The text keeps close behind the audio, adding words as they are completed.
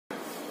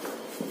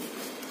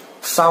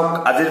চাওক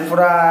আজিৰ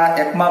পৰা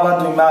 1 মাহ বা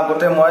 2 মাহ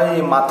আগতে মই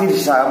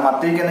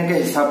মাটি কেনেকৈ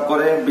হিচাপ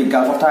কৰে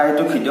বিঘা কথা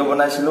এইটো ভিডিঅ'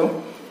 বনাইছিলোঁ।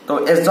 তো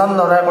এজন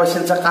ল'ৰাই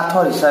কৈছিল যে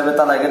কাঠৰ হিচাপ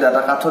এটা লাগে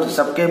দাদা, কাঠৰ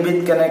হিচাপ কেবিত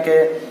কেনেকৈ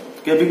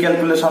কেবি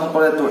কেলকুলেশ্যন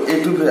কৰে। তো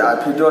এইটো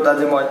ভিডিঅ'ত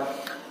আজি মই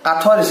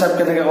কাঠৰ হিচাপ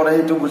কেনেকৈ কৰে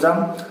সেইটো বুজাম।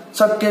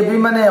 চব কেবি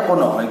মানে একো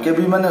নহয়,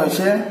 কেবি মানে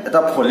হৈছে এটা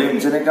ভলিউম,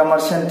 যেনেকৈ আমাৰ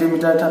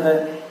চেণ্টিমিটাৰ থাকে,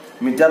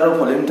 মিটাৰৰ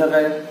ভলিউম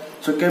থাকে।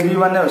 চ' কেবি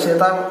মানে হৈছে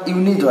এটা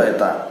ইউনিট হয়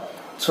এটা।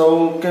 চ'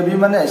 কেবি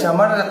মানে হৈছে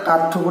আমাৰ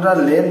কাঠ টুকুৰাৰ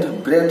লেন্থ,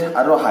 ব্ৰেথ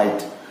আৰু হাইট।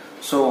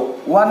 চ'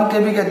 1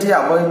 কেবি কেতিয়া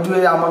হ'ব এইটোৱে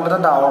আমাক এটা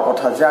ডাঙৰ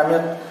কথা, যে আমি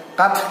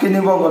কাঠ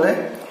কিনিব গ'লে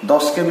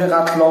 10 কেবি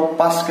কাঠ লওঁ,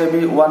 5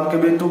 কেবি, 1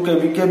 কেবি, 2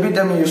 কেবি, কেবিত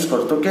আমি ইউজ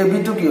কৰোঁ। তো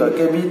কেবিটো কি হয়,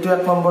 কেবিটো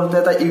 1 নম্বৰতে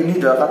এটা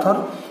ইউনিট হয় কাঠৰ।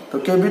 তো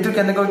কেবিটো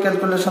কেনেকৈ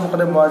কেলকুলেশ্যন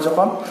কৰে মই আজি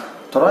ক'ম।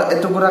 ধৰক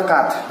এটুকুৰা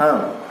কাঠ,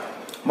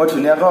 মই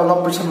ধুনীয়াকৈ অলপ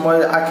পিছত মই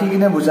আঁকি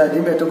কিনে বুজাই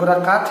দিম। এটুকুৰা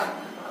কাঠ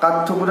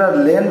টুকুৰাৰ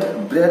লেন্থ,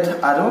 ব্ৰেথ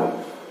আৰু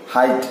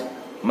হাইট,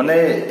 মানে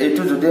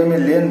এইটো যদি আমি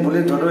লেন্থ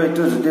বুলি ধৰোঁ,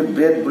 এইটো যদি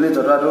ব্ৰেথ বুলি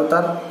ধৰোঁ আৰু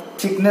তাৰ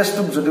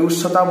থিকনেছটোক যদি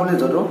উচ্চতা বুলি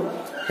ধৰোঁ,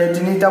 সেই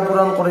তিনিটা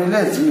পূৰণ কৰিলে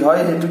যি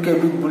হয় সেইটো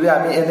কেবিত বুলি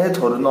আমি এনেই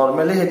ধৰোঁ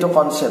নৰ্মেলি, সেইটো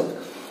কনচেপ্ট।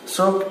 চ'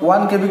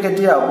 1 কেবি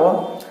কেতিয়া হ'ব,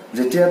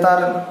 যেতিয়া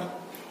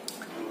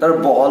তাৰ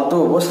বহলটো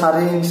হ'ব 4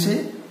 ইঞ্চি,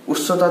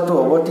 উচ্চতাটো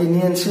হ'ব 3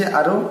 ইঞ্চি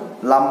আৰু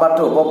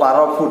লাম্বাটো হ'ব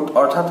 12 ফুট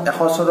অৰ্থাৎ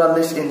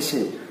 144 ইঞ্চি।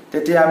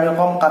 তেতিয়া আমি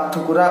ক'ম কাঠ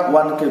টুকুৰা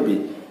 1 কেবি।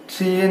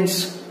 3 ইঞ্চ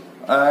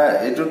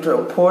এইটো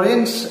 4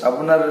 ইঞ্চ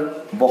আপোনাৰ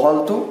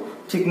বহলটো,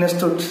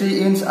 থিকনেছটো 3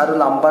 ইঞ্চ আৰু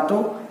লাম্বাটো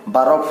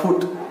 12 ফুট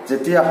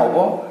যেতিয়া হ'ব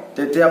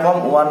তেতিয়া ক'ম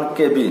 1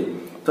 কেবি।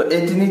 তো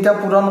এই তিনিটা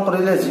পূৰণ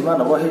কৰিলে যিমান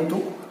হ'ব সেইটো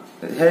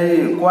সেই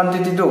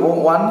কোৱান্টিটিটো হ'ব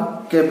 1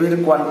 কেবিৰ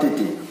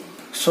কোৱান্টিটি।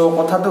 চ'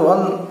 কথাটো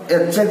হ'ল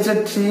একজেক্ট যে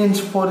 3 ইঞ্চ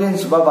 4 ইঞ্চ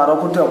বা 12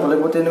 ফুটে হ'ব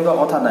লাগিব তেনেকুৱা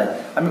কথা নাই।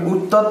 আমি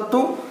উত্তৰটো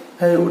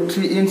সেই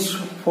 3 ইঞ্চ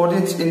 4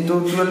 ইঞ্চ ইনটু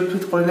 12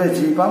 ফিট কৰিলে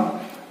যি পাম,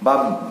 বা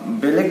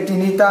বেলেগ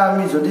তিনিটা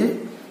আমি যদি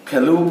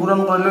ভেলু পূৰণ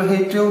কৰিলোঁ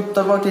সেইটোৱে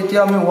উত্তৰ পাওঁ,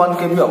 তেতিয়া আমি 1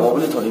 কেবি হ'ব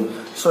বুলি ধৰিম।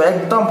 চ'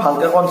 একদম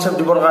ভালকৈ কনচেপ্ট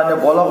দিবৰ কাৰণে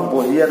বলক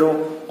বহি আৰু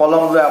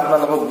কলম লৈ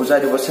আপোনালোকক বুজাই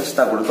দিব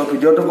চেষ্টা কৰোঁ। তো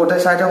ভিডিঅ'টো গোটেই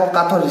চাই থাকক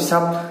কাঠৰ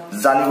হিচাপ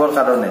জানিবৰ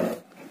কাৰণে।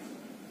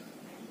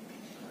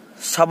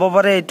 চাব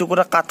পাৰে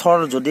এইটুকুৰা কাঠৰ,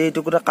 যদি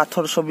এইটুকুৰা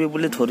কাঠৰ ছবি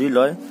বুলি ধৰি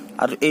লয়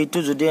আৰু এইটো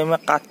যদি আমি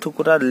কাঠ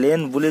টুকুৰাৰ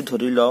লেন্থ বুলি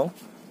ধৰি লওঁ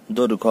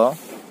দৈৰ্ঘ্য,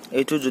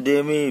 এইটো যদি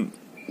আমি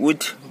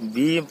উইথ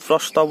বি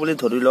প্ৰস্থ বুলি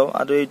ধৰি লওঁ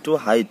আৰু এইটো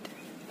হাইট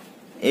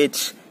এইচ,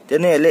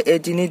 তেনেহ'লে এই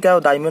তিনিটা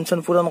ডাইমেনশ্যন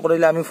পূৰণ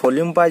কৰিলে আমি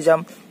ভলিউম পাই যাম।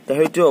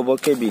 সেইটো হ'ব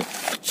কেবি।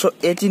 চ'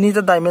 এই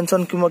তিনিটা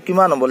ডাইমেনশ্যন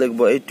কিমান হ'ব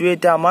লাগিব, এইটোৱে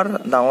এতিয়া আমাৰ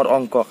ডাঙৰ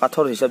অংক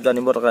কাঠৰ হিচাপ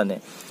জানিবৰ কাৰণে।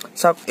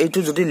 চাওক এইটো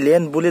যদি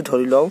লেন্থ বুলি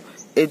ধৰি লওঁ,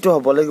 এইটো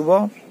হ'ব লাগিব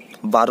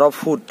 12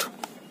 ফুট।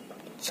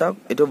 চাওক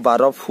এইটো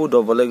 12 ফুট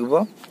হ'ব লাগিব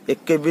 1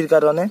 কেবিৰ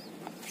কাৰণে।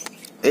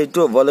 এইটো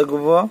হ'ব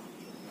লাগিব,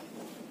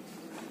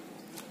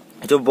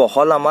 এইটো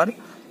বহল আমাৰ,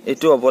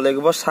 এইটো হ'ব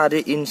লাগিব 4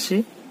 ইঞ্চি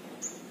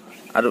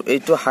আৰু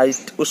এইটো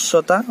হাইট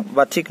উচ্চতা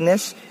বা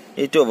থিকনেছ,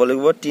 এইটো হ'ব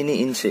লাগিব 3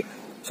 ইঞ্চি।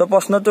 চ'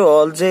 প্ৰশ্নটো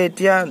হ'ল যে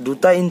এতিয়া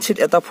 2টা ইঞ্চিত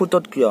এটা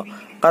ফুটত কিয়,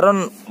 কাৰণ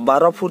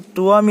 12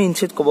 ফুটটোও আমি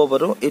ইঞ্চিত ক'ব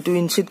পাৰোঁ, এইটো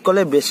ইঞ্চিত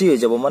ক'লে বেছি হৈ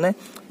যাব, মানে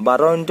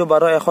 12 ×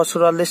 12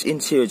 144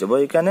 ইঞ্চি হৈ যাব।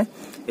 সেইকাৰণে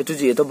এইটো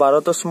যিহেতু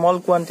 12টো স্মল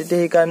কোৱান্টিটি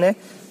সেইকাৰণে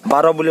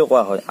 12 বুলি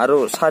কোৱা হয়, আৰু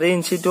 4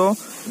 ইঞ্চিটো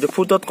যদি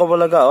ফুটত ক'ব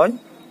লগা হয়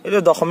এইটো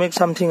দশমিক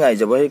চামথিং আহি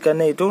যাব।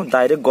 সেইকাৰণে এইটো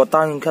ডাইৰেক্ট গোটা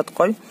সংখ্যাত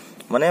কয়,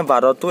 মানে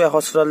 12টো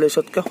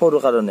 144তকৈ সৰু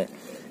কাৰণে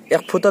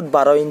 1 ফুটত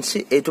 12 ইঞ্চি,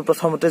 এইটো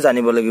প্ৰথমতে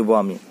জানিব লাগিব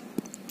আমি।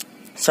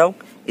 চাওক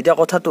এতিয়া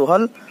কথাটো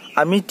হ'ল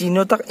আমি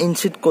তিনিওটাক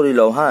ইঞ্চিত কৰি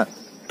লওঁ হা।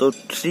 তো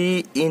 3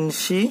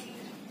 ইঞ্চি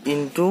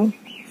ইনটু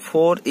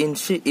 4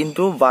 ইঞ্চি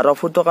ইনটু 12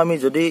 ফুটক আমি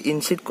যদি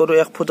ইঞ্চিত কৰোঁ,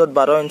 1 ফুটত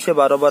 12 ইঞ্চি,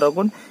 12 12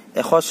 গুণ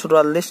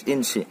 144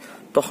 ইঞ্চি।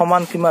 তো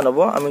সমান কিমান হ'ব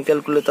আমি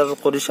কেলকুলেটাৰত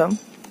কৰি চাম।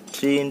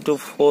 3 ×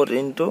 4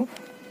 ×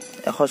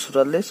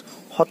 144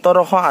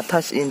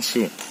 1728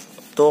 ইঞ্চি।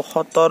 তো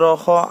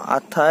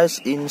 1728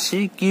 ইঞ্চি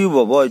কিউব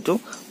হ'ব এইটো,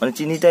 মানে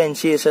 3টা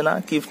ইঞ্চি আছে না,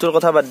 কিউবটোৰ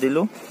কথা বাদ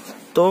দিলোঁ।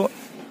 তো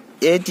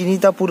এই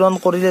তিনিটা পূৰণ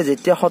কৰিলে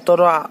যেতিয়া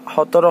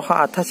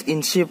 1728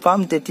 ইঞ্চি পাম,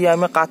 তেতিয়া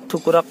আমি কাঠ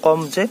টুকুৰা কম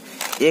যে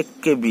 1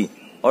 কেবি,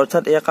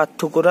 অৰ্থাৎ এই কাঠ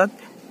টুকুৰাত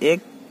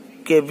 1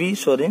 কেবি,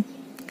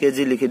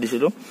 কেজি লিখি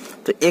দিছিলোঁ।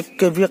 তো 1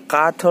 কেবি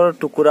কাঠৰ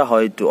টুকুৰা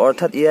হয় এইটো,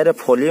 অৰ্থাৎ ইয়াৰে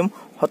ভলিউম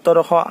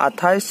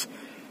 1728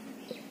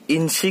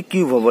 ইঞ্চি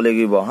কিউব হ'ব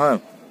লাগিব হা।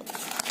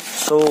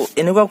 চ'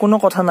 এনেকুৱা কোনো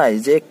কথা নাই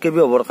যে 1 কেবি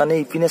হ'বৰ কাৰণে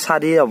ইপিনে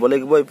 4 হ'ব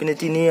লাগিব, ইপিনে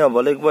 3 হ'ব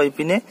লাগিব,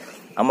 ইপিনে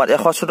আমাৰ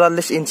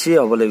 144 ইঞ্চি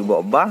হ'ব লাগিব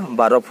বা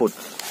 12 ফুট।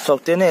 চাওক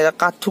তেনেহ'লে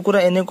কাঠ টুকুৰা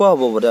এনেকুৱা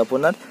হ'ব পাৰে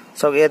আপোনাৰ,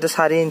 চাওক ইয়াতে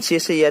 4 ইঞ্চি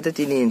আছে, ইয়াতে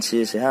 3 ইঞ্চি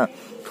আছে হা।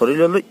 ধৰি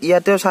ল'লো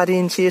ইয়াতেও 4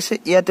 ইঞ্চি আছে,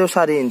 ইয়াতেও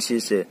 4 ইঞ্চি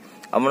আছে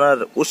আপোনাৰ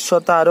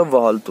উচ্চতা আৰু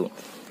বহলটো।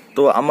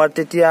 তো আমাৰ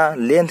তেতিয়া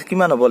লেন্থ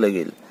কিমান হ'ব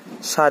লাগিল,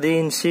 4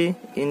 ইঞ্চি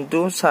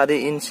ইনটু 4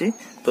 ইঞ্চি।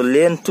 তো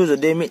লেন্থটো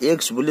যদি আমি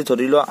এক্স বুলি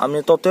ধৰি লওঁ, আমি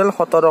টোটেল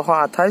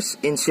 1728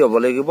 ইঞ্চি হ'ব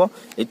লাগিব।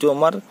 এইটো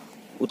আমাৰ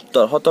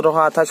উত্তৰ।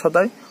 1728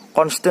 সদায়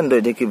কনষ্টেণ্ট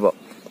হৈ থাকিব।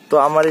 তো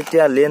আমাৰ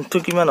এতিয়া লেন্থটো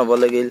কিমান হ'ব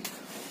লাগিল,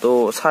 তো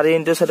 4 ×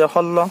 4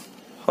 16,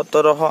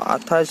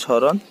 1728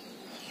 হৰণ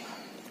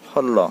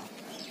 16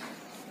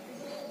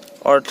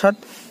 অৰ্থাৎ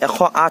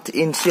 108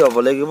 ইঞ্চি হ'ব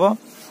লাগিব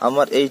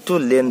আমাৰ এইটো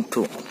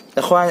লেন্থটো।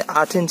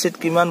 108 ইঞ্চিত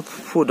কিমান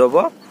ফুট হ'ব,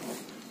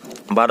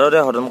 12ৰে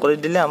হৰণ কৰি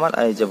দিলে আমাৰ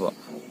আহি যাব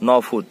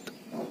 9 ফুট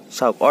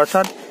চাওক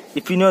অৰ্থাৎ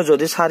ইপিনেও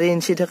যদি 4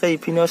 ইঞ্চি থাকে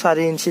ইপিনেও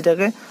 4 ইঞ্চি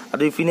থাকে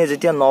আৰু ইপিনে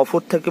যেতিয়া 9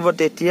 ফুট থাকিব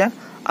তেতিয়া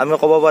আমি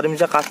ক'ব পাৰিম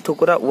যে কাঠ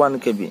টুকুৰা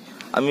 1 কেবি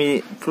আমি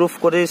প্ৰুফ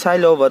কৰি চাই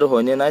লও বাৰু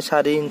হয়নে নাই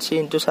 4 ইঞ্চি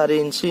 * 4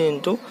 ইঞ্চি *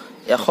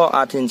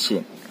 108 ইঞ্চি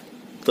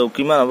তো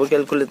কিমান হ'ব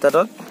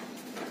ক্যালকুলেটৰত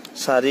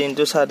 4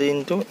 * 4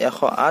 *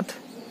 108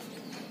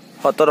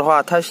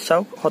 1728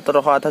 চাওক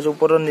 1728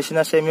 ওপৰৰ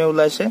নিচিনা সেমে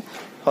ওলাইছে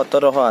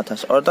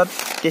 1728 অৰ্থাৎ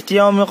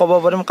তেতিয়া আমি ক'ব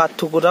পাৰিম কাঠ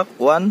টুকুৰাক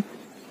 1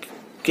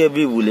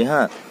 কেবি বুলি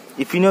হা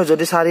ইপিনেও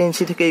যদি 4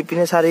 ইঞ্চি থাকে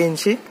ইপিনে 4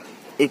 ইঞ্চি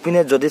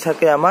ইপিনে যদি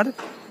থাকে আমাৰ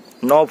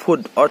 9 ফুট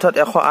অৰ্থাৎ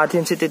 108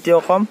 ইঞ্চি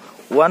তেতিয়াও কম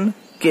 1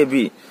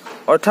 কেবি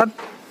অৰ্থাৎ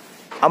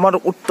আমাৰ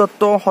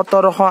উত্তৰটো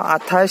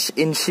 1728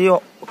 ইঞ্চি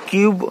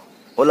কিউব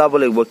ওলাব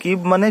লাগিব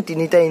কিউব মানে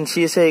 3টা ইঞ্চি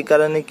আছে এই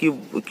কাৰণে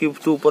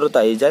কিউবটো ওপৰত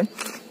আহি যায়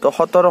তো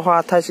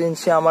 1728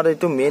 ইঞ্চি আমাৰ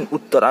এইটো মেইন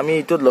উত্তৰ আমি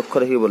এইটো লক্ষ্য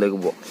ৰাখিব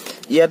লাগিব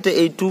ইয়াতে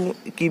এইটো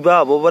কিবা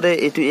হ'ব পাৰে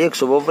এইটো x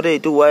হ'ব পাৰে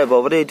এইটো y হ'ব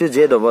পাৰে এইটো z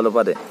হ'ব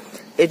পাৰে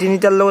এই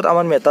তিনিটাৰ লগত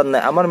আমাৰ মেটাৰ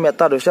নাই আমাৰ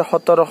মেটাৰ হৈছে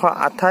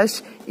 1728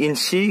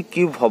 ইঞ্চি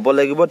কিউব হ'ব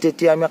লাগিব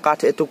তেতিয়া আমি কাঠ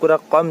এটুকুৰা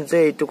কম যে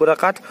এইটুকুৰা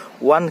কাঠ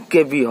 1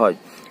 কেবি হয়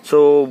সো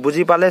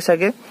বুজি পালে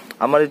সাগে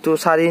আমাৰ এইটো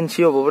 4 ইঞ্চি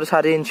হ'ব পাৰে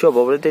 4 ইঞ্চি হ'ব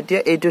পাৰে তেতিয়া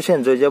এইটো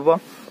চেঞ্জ হৈ যাব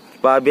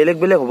বা বেলেগ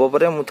বেলেগ হ'ব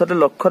পাৰে মুঠতে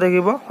লক্ষ্য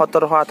ৰাখিব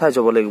 1728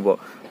 হ'ব লাগিব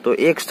তো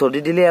x ধৰি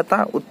দিলে এটা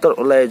উত্তৰ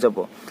ওলাই যাব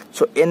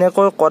সো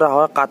এনেকৈ কৰা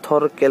হয়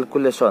কাঠৰ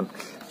ক্যালকুলেশন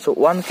সো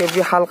 1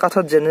 কেবি হাল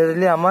কাঠত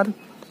জেনাৰেলি আমাৰ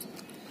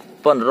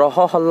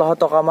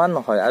 1500-1600 টকা মান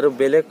হয় আৰু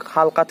বেলেগ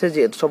হাল কাঠে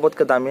যে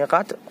সবতকে দামী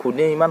কাঠ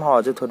খুনে ইমান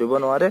সহজে ধৰিব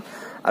নোৱাৰে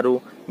আৰু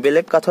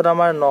বেলেগ কাঠৰ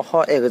আমাৰ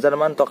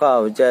 900-1000 মান টকা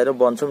হৈ যায় আৰু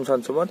বনচুম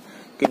সনচুমত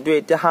কিন্তু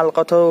এতিয়া হাল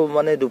কাঠো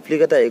মানে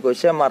ডুপ্লিকেট আহি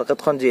গৈছে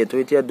মাৰ্কেটখন যেহেতু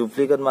এতিয়া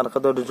ডুপ্লিকেট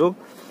মাৰ্কেটৰ যুগ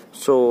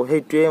সো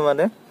হেইটোৱে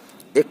মানে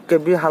 1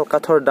 কেবি হাল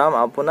কাঠৰ দাম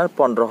আপোনাৰ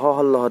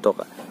 1500-1600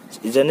 টকা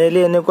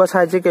জেনাৰেলি এনেকুৱা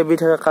সাইজে কেবি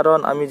থাকে কাৰণ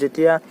আমি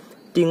যেতিয়া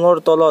টিঙৰ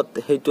তলত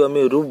হেইটো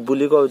আমি ৰূপ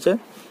বুলি কওঁ যে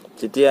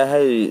যেতিয়া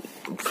হে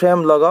ফ্ৰেম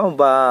লগাও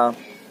বা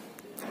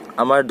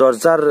আমাৰ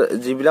দৰ্জাৰ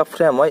যিবিলাক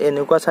ফ্ৰেম হয়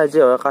এনেকুৱা সাইজে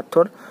হয়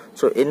কাঠৰ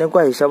সো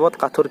এনেকুৱা হিচাপত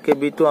কাঠৰ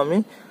কেবিটো আমি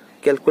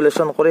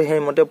ক্যালকুলেশন কৰি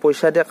হেইমতে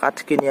পইচা দিয়ে কাঠ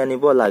কিনি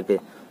আনিব লাগে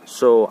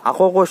সো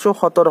আকৌ কৈছো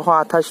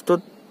 1728 টো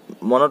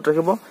মনত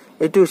ৰাখিব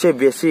এটো হৈছে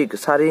বেসিক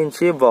 4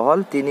 ইঞ্চি বহল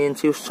 3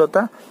 ইঞ্চি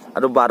উচ্চতা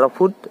আৰু 12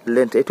 ফুট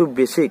লেন্থ এটো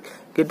বেসিক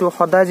কিন্তু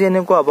সদায় যে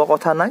এনেকুৱা হ'ব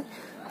কথা নাই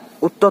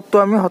উত্তৰটো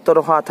আমি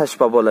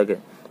 1728 পাব লাগে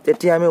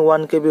তেতিয়া আমি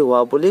 1 কেবি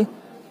হোৱা বুলি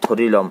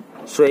ধৰি লম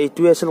সো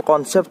এইটো আছিল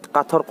কনসেপ্ট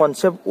কাঠৰ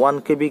কনসেপ্ট 1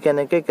 কেবি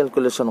কেনেকে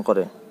ক্যালকুলেশন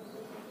কৰে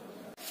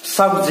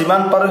সব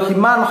যিমান পাৰো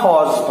হিমান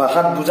সহজ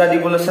ভাষাত বুজাই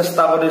দিবলৈ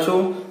চেষ্টা কৰিছো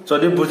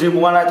যদি বুজি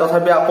পোৱা নাই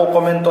তথাপি আকৌ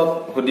কমেন্টত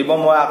সুধিব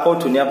মই আকৌ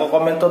ধুনিয়াকৈ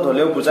কমেন্টত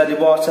হলেও বুজাই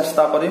দিব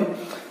চেষ্টা কৰিম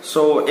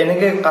সো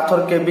এনেকে কাঠৰ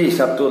কেবি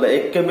হিচাপটো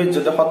 1 কেবি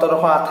যদি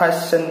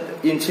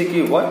 1728 ইঞ্চি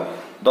কি হয়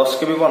 10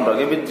 কেবি 15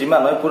 কেবি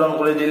যিমান হয় পূৰণ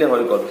কৰি দিলে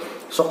হৈ গল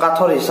সো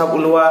কাঠৰ হিচাপ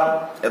উলোৱা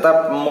এটা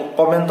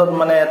কমেন্টত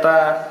মানে এটা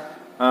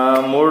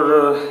মোৰ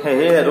হে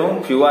আৰু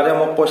ভিউৱাৰে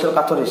মোক কৈছিল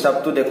কাঠৰ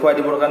হিচাপটো দেখুৱাই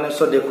দিবৰ কাৰণে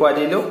সো দেখুৱাই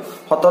দিলো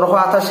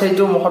 1728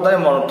 সেইটো মখদাই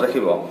মনত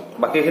ৰাখিব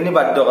বাকিখিনি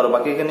বাধ্য কৰ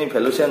বাকিখিনি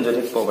ভ্যালু চেঞ্জ হৈ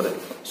থাকিব পাৰে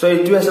সো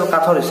এইটো আছিল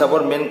কাঠৰ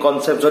হিচাপৰ মেইন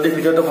কনসেপ্ট যদি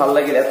ভিডিওটো ভাল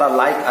লাগিল এটা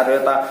লাইক আৰু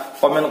এটা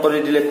কমেন্ট কৰি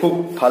দিলে খুব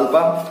ভাল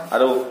পাম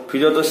আৰু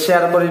ভিডিওটো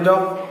শেয়াৰ কৰি দিও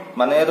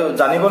মানে আৰু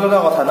জানিব লগা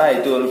কথা নাই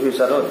এইটো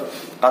ফিউচাৰত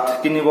কাঠ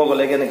কিনিব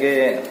গলে কেনেকে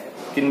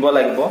কিনব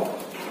লাগিব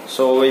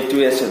সো এইটো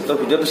আছে তো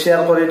ভিডিওটো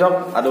শেয়াৰ কৰি দিও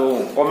আৰু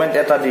কমেন্ট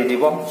এটা দি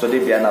দিব যদি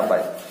বেয়া না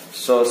পায়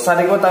So,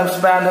 Sadigo time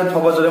spent and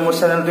for the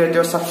channel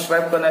to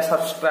subscribe to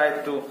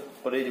subscribe to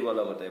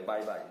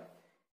Bye bye.